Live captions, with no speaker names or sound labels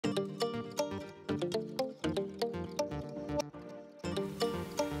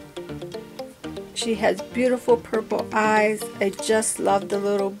She has beautiful purple eyes. I just love the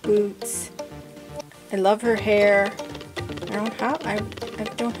little boots. I love her hair. I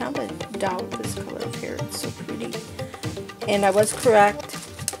don't have a doll with this color of hair. It's so pretty. And I was correct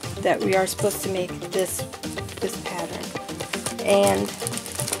that we are supposed to make this pattern and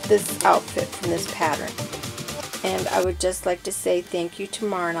this outfit from this pattern. And I would just like to say thank you to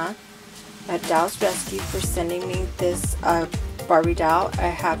Marna at Dolls Rescue for sending me this Barbie doll. I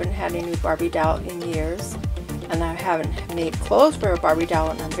haven't had a new Barbie doll in years, and I haven't made clothes for a Barbie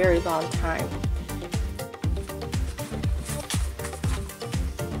doll in a very long time.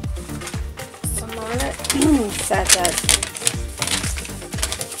 So Marna said that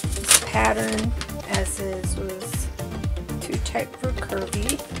this pattern as is was too tight for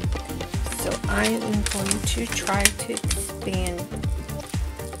curvy, so I am going to try to expand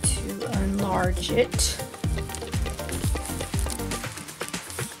to enlarge it.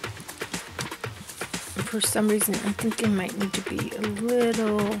 For some reason, I think it might need to be a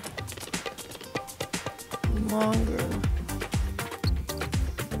little longer.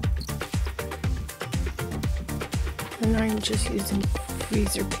 And I'm just using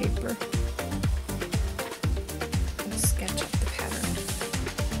freezer paper to sketch up the pattern.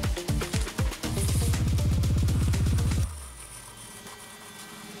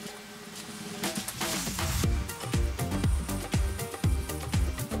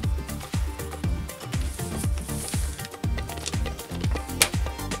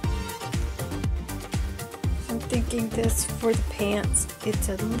 Thinking this for the pants, it's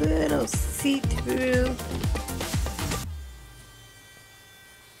a little see-through,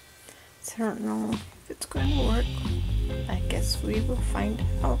 so I don't know if it's going to work. I guess we will find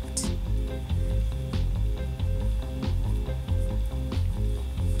out.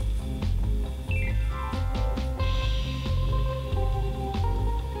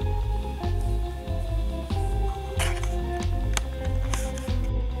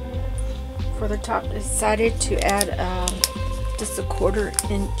 For the top, I decided to add just a 1/4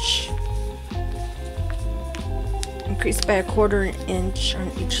 inch, increase by a 1/4 inch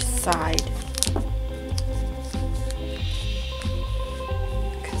on each side,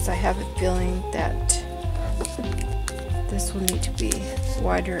 because I have a feeling that this will need to be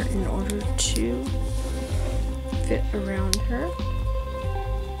wider in order to fit around her.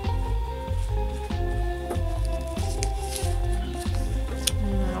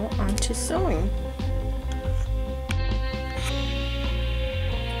 To sewing.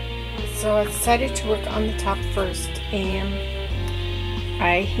 So I decided to work on the top first, and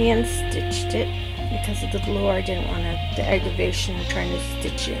I hand stitched it because of the glue. I didn't want the aggravation of trying to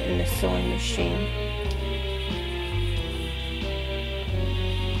stitch it in the sewing machine.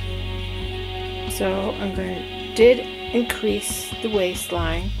 So did increase the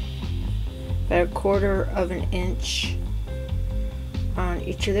waistline by a 1/4 of an inch on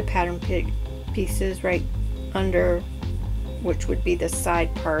each of the pattern pieces right under, which would be the side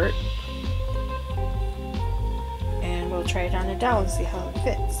part, and we'll try it on a doll and see how it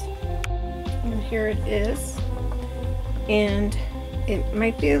fits. And here it is, and it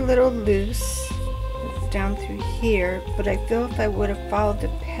might be a little loose down through here, but I feel if I would have followed the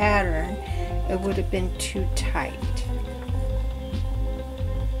pattern it would have been too tight,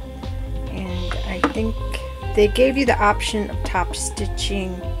 and I think they gave you the option of top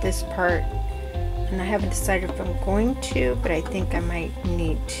stitching this part, and I haven't decided if I'm going to, but I think I might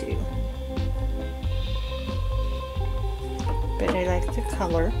need to. But I like the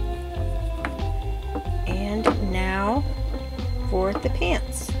color. And now for the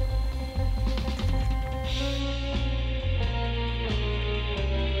pants.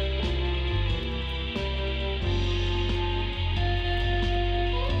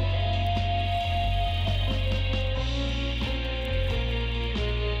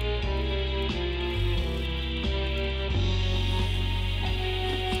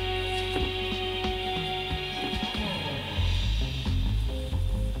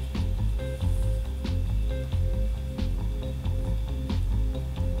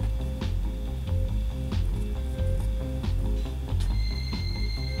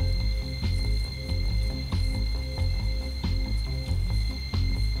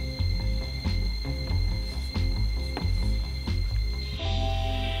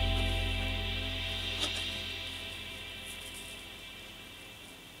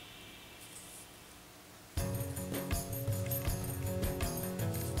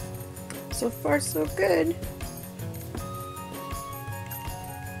 So far, so good.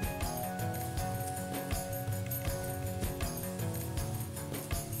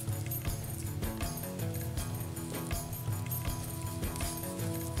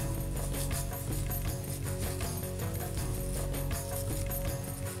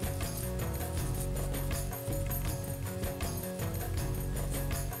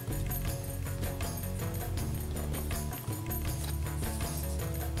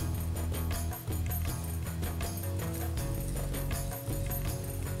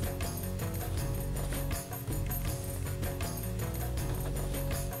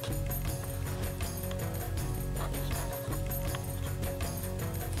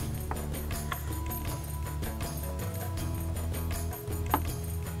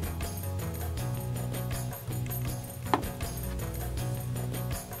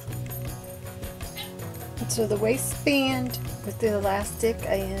 So the waistband with the elastic,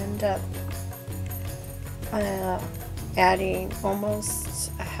 I end up adding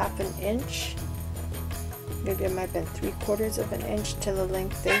almost a half an inch. Maybe it might have been 3/4 of an inch to the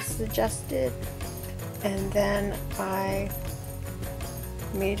length they suggested. And then I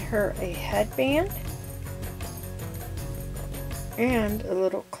made her a headband and a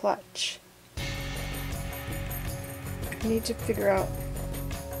little clutch. I need to figure out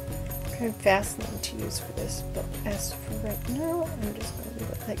what kind of fastening to use for this, but as for right now, I'm just going to leave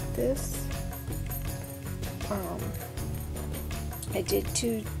it like this. I did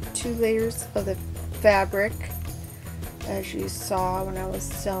two layers of the fabric, as you saw when I was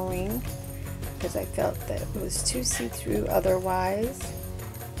sewing, because I felt that it was too see-through otherwise.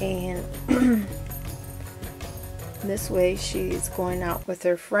 And this way she's going out with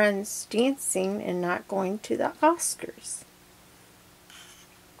her friends dancing and not going to the Oscars.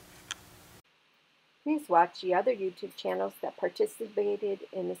 Please watch the other YouTube channels that participated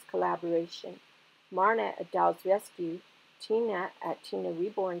in this collaboration: Marna at DollsRescued, Tina at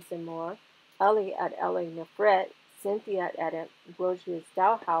TinasReborns and more, Ellie at elinefrit, Cynthia at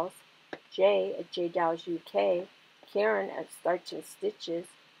AmbrosiasDollhouse, Jay at JayDollsUK, Karyn at Starch and Stitches,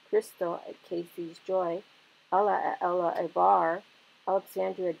 Krystal at KSeasJoy, Ella at elinefrit,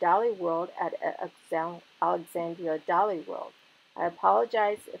 AlexandraDollyWorld at AlexandraDollyWorld. I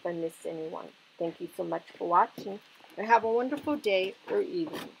apologize if I missed anyone. Thank you so much for watching, and have a wonderful day or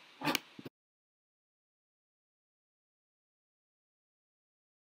evening.